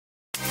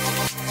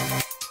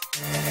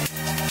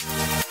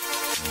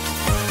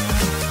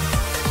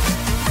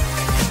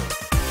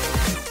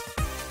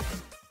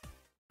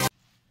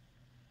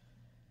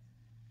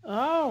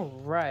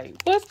right,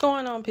 what's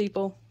going on,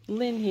 people?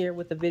 Lynn here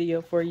with a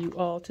video for you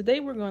all. Today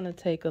we're going to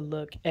take a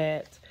look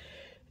at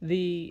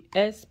the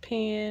S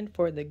Pen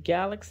for the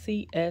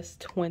Galaxy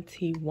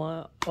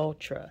S21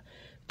 Ultra.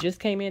 Just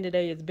came in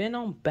today. It's been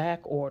on back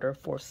order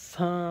for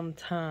some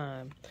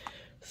time.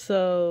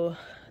 So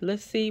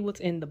let's see what's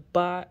in the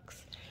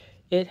box.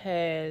 It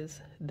has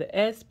the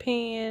S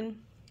Pen.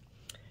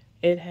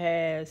 It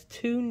has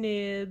 2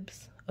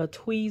 nibs, a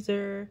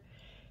tweezer,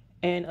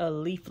 and a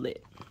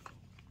leaflet.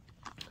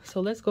 So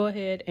let's go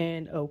ahead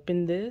and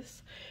open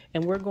this,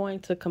 and we're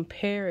going to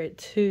compare it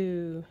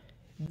to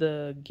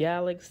the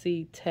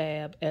Galaxy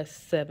Tab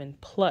S7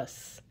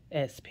 Plus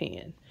S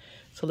Pen.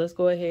 So let's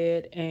go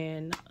ahead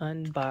and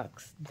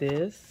unbox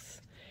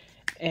this.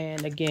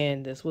 And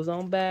again, this was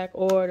on back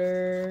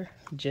order.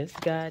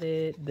 Just got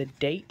it. The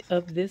date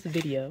of this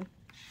video.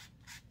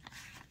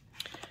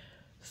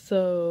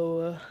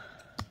 So,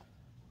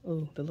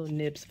 oh, the little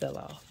nibs fell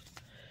off.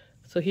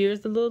 So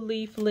here's the little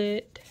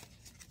leaflet.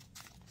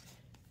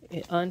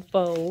 It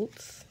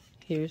unfolds.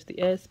 Here's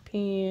the S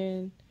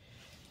Pen.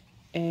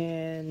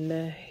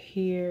 And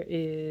here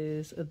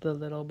is the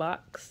little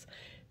box.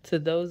 To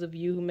those of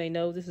you who may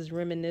know, this is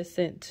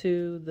reminiscent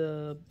to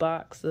the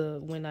box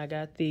of when I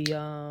got the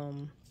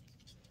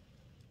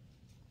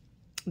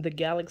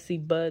Galaxy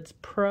Buds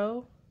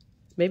Pro.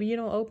 Maybe you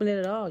don't open it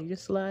at all. You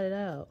just slide it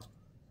out.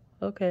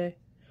 Okay.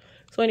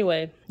 So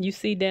anyway, you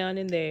see down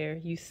in there,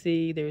 you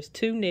see there's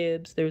 2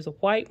 nibs. There's a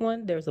white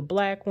one, there's a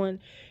black one,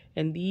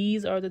 and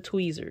these are the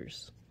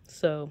tweezers.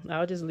 So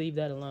I'll just leave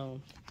that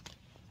alone.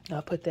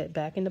 I'll put that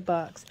back in the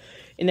box.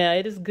 And now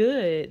it is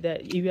good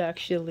that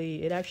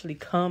it actually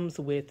comes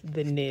with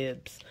the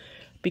nibs,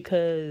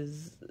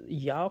 because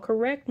y'all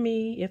correct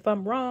me if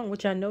I'm wrong,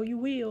 which I know you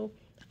will.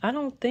 I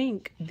don't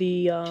think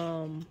the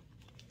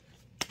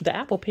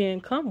Apple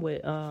Pen come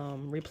with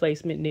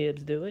replacement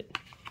nibs, do it?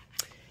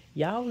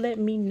 Y'all let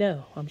me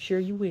know. I'm sure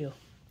you will.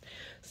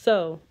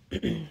 So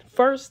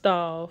first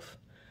off,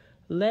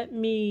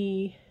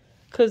 okay,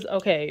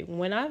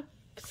 when I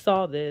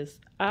saw this,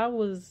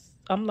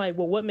 I'm like,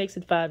 well, what makes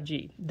it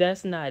 5G?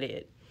 That's not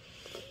it.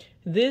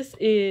 This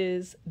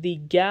is the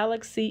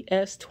Galaxy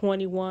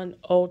S21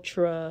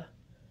 Ultra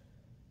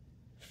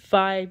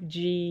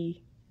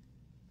 5G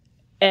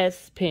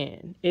S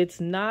Pen.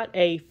 It's not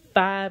a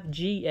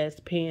 5G S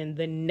Pen.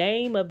 The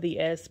name of the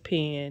S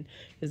Pen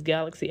is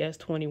Galaxy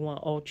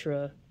S21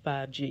 Ultra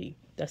 5G.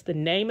 That's the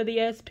name of the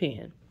S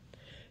Pen.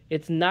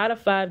 It's not a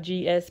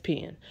 5G S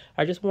Pen.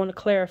 I just want to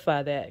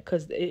clarify that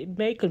because it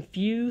may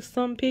confuse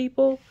some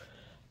people.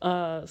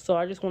 So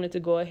I just wanted to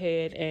go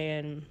ahead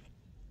and,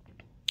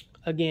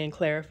 again,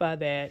 clarify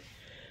that.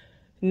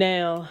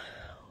 Now,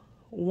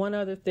 one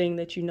other thing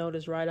that you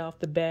notice right off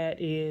the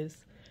bat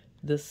is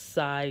the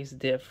size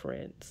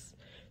difference.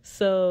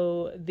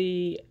 So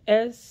the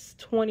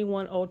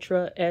S21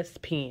 Ultra S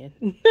Pen,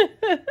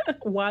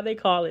 why they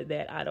call it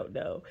that, I don't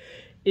know,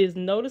 is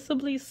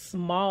noticeably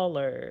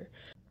smaller.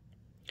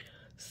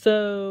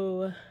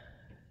 So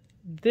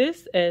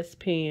this S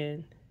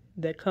Pen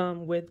that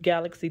come with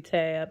Galaxy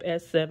Tab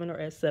S7 or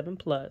S7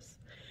 Plus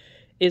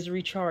is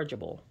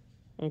rechargeable,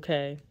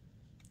 okay?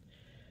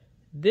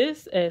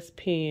 This S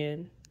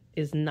Pen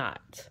is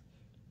not.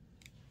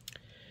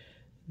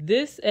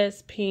 This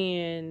S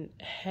Pen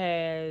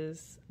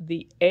has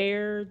the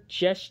air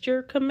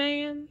gesture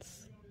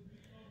commands.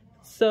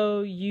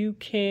 So you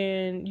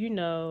can,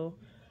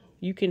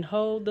 you can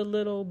hold the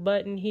little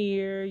button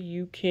here.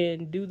 You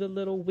can do the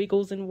little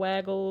wiggles and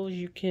waggles.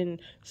 You can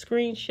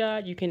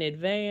screenshot. You can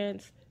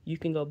advance. You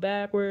can go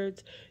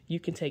backwards. You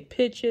can take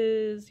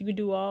pictures. You can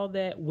do all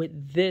that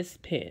with this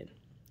pen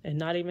and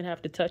not even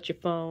have to touch your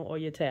phone or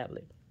your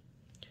tablet.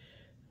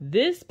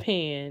 This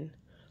pen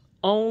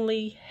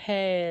only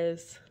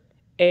has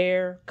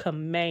air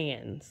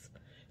commands.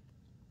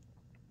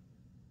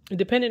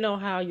 Depending on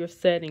how your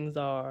settings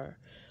are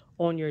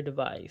on your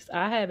device.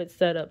 I have it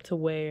set up to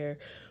where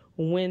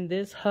when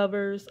this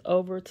hovers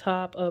over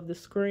top of the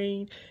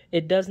screen,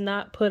 it does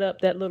not put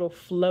up that little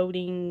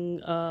floating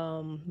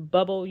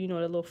bubble, that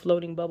little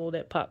floating bubble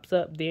that pops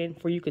up then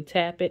for you could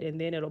tap it and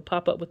then it'll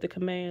pop up with the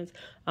commands.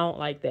 I don't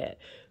like that.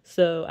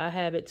 So I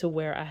have it to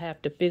where I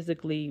have to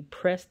physically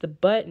press the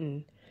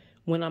button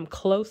when I'm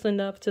close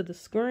enough to the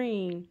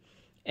screen,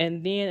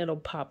 and then it'll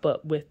pop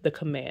up with the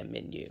command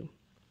menu.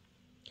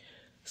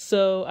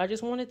 So I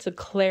just wanted to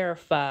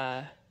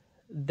clarify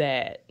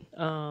that.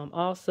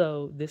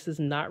 Also, this is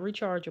not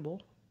rechargeable.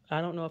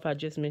 I don't know if I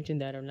just mentioned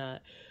that or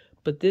not,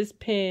 but this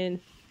pen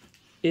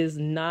is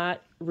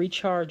not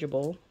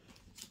rechargeable.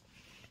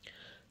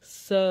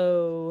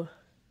 So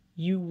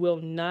you will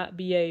not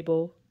be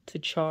able to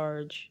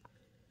charge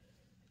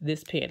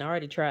this pen. I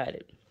already tried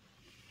it.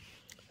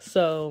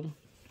 So,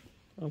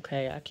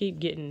 okay,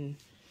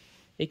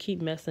 it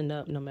keep messing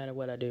up no matter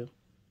what I do.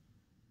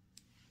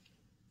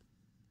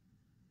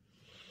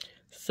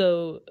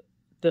 So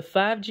the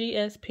 5G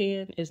S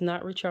Pen is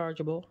not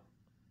rechargeable.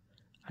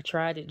 I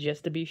tried it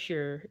just to be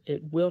sure.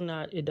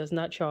 It does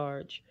not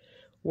charge.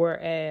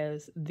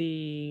 Whereas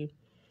the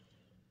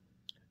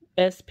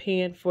S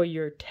Pen for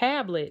your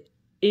tablet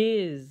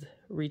is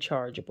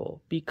rechargeable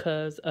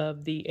because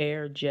of the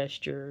air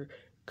gesture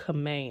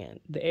command.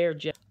 The air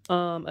gesture,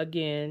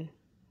 again,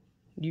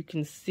 you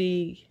can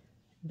see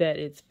that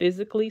it's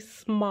physically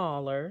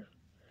smaller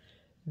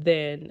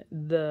than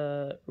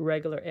the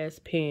regular S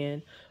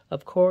Pen.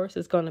 Of course,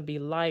 it's going to be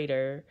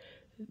lighter.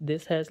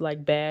 This has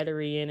like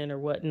battery in it or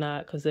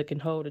whatnot because it can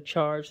hold a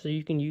charge, so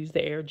you can use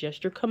the air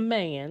gesture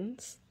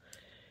commands.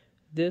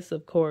 This,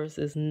 of course,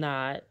 is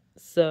not.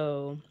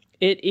 So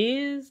it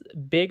is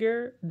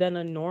bigger than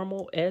a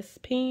normal S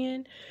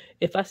Pen.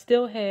 If I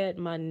still had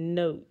my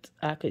note,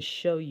 I could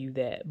show you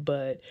that,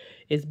 but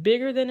it's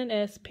bigger than an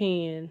S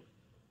Pen.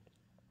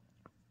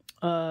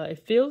 It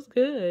feels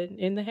good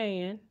in the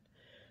hand.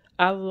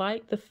 I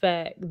like the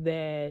fact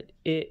that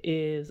it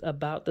is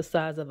about the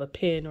size of a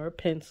pen or a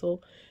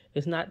pencil.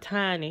 It's not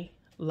tiny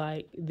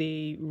like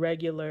the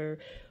regular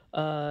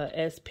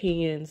S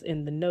Pens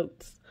in the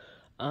notes.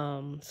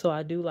 So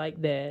I do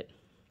like that.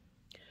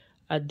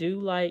 I do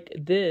like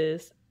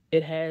this.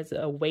 It has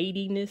a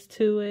weightiness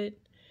to it.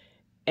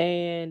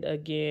 And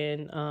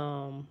again,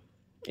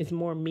 it's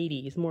more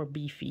meaty. It's more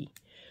beefy.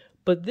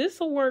 But this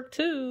will work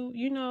too,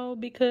 you know,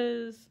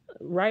 because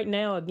right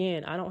now,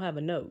 again, I don't have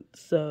a note.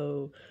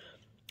 So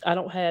I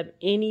don't have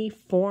any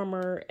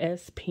former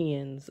S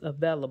Pens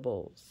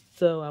available.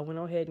 So I went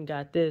ahead and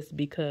got this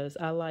because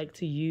I like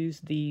to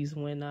use these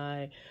when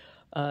I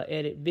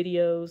edit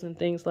videos and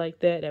things like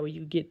that. That way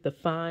you get the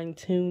fine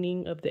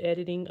tuning of the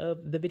editing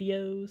of the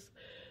videos.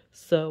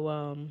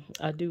 So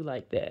I do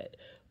like that.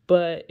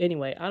 But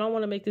anyway, I don't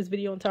want to make this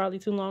video entirely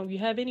too long. If you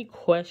have any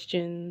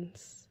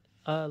questions,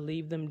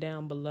 leave them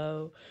down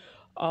below.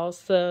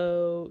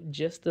 Also,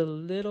 just a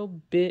little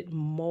bit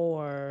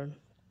more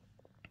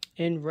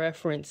in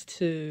reference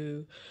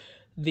to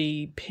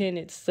the pen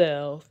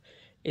itself.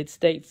 It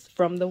states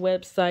from the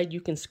website, you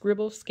can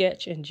scribble,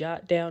 sketch, and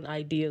jot down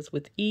ideas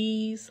with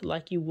ease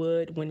like you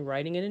would when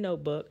writing in a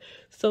notebook.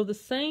 So the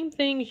same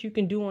things you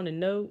can do on a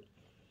note,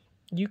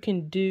 you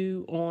can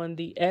do on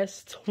the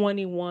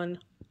S21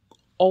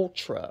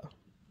 Ultra.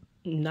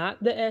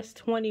 Not the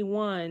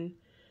S21,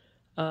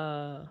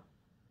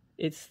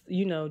 it's,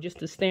 you know, just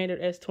the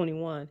standard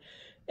S21.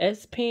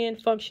 S Pen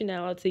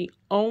functionality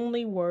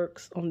only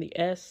works on the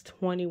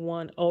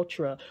S21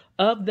 Ultra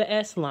of the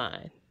S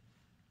line.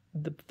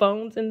 The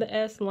phones in the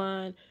S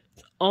line,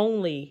 it's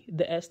only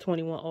the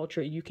S21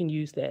 Ultra you can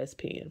use the S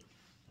Pen.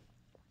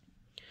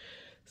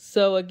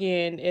 So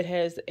again, it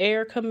has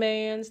air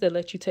commands that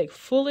let you take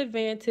full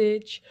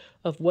advantage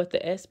of what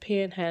the S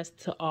Pen has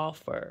to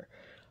offer.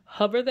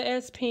 Hover the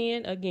S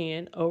Pen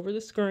again over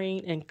the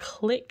screen and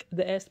click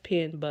the S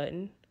Pen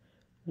button,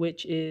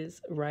 which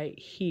is right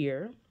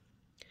here,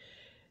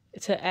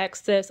 to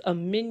access a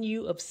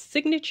menu of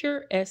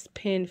signature S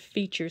Pen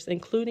features,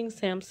 including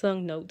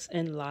Samsung Notes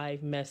and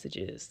live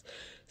messages.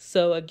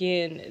 So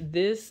again,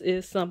 this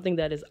is something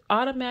that is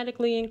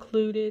automatically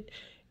included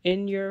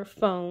in your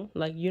phone.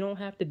 Like, you don't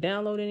have to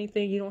download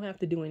anything. You don't have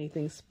to do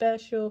anything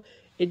special.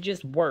 It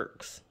just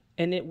works.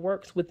 And it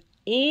works with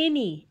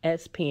any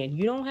S Pen.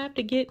 You don't have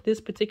to get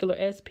this particular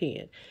S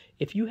Pen.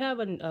 If you have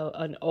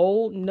an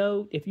old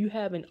Note, if you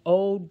have an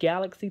old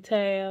Galaxy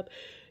Tab,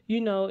 you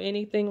know,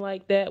 anything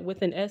like that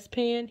with an S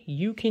Pen,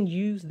 you can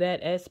use that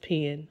S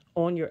Pen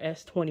on your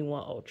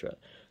S21 Ultra.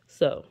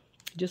 So,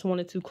 just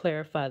wanted to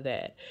clarify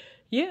that.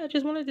 Yeah, I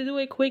just wanted to do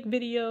a quick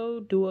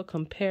video, do a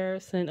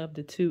comparison of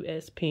the two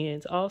S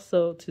Pens.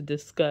 Also to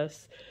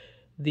discuss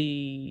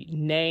the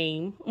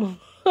name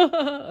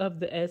of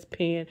the S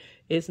Pen.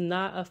 It's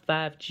not a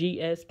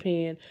 5G S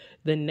Pen.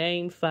 The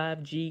name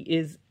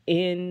 5G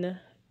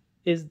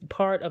is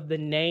part of the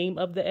name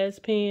of the S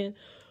Pen.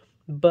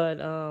 But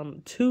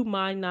to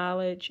my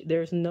knowledge,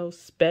 there's no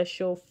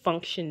special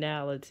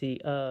functionality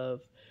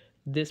of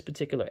this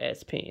particular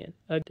S Pen.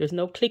 There's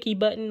no clicky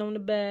button on the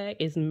back.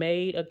 It's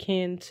made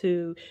akin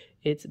to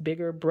its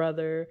bigger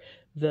brother,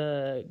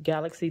 the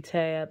Galaxy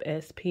Tab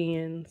S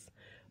Pens.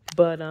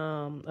 But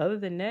other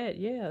than that,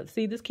 yeah.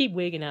 See, this keep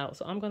wigging out,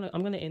 so I'm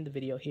gonna end the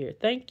video here.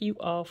 Thank you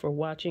all for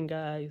watching,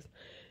 guys.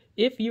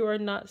 If you are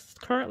not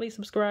currently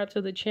subscribed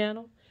to the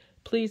channel,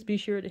 please be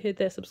sure to hit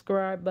that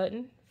subscribe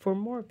button for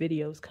more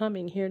videos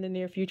coming here in the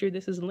near future.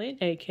 This is Lynn,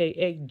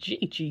 aka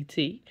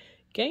GGT,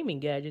 Gaming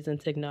Gadgets and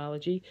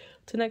Technology.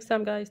 Till next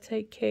time, guys,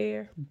 take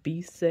care,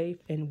 be safe,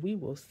 and we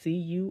will see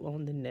you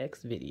on the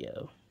next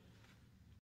video.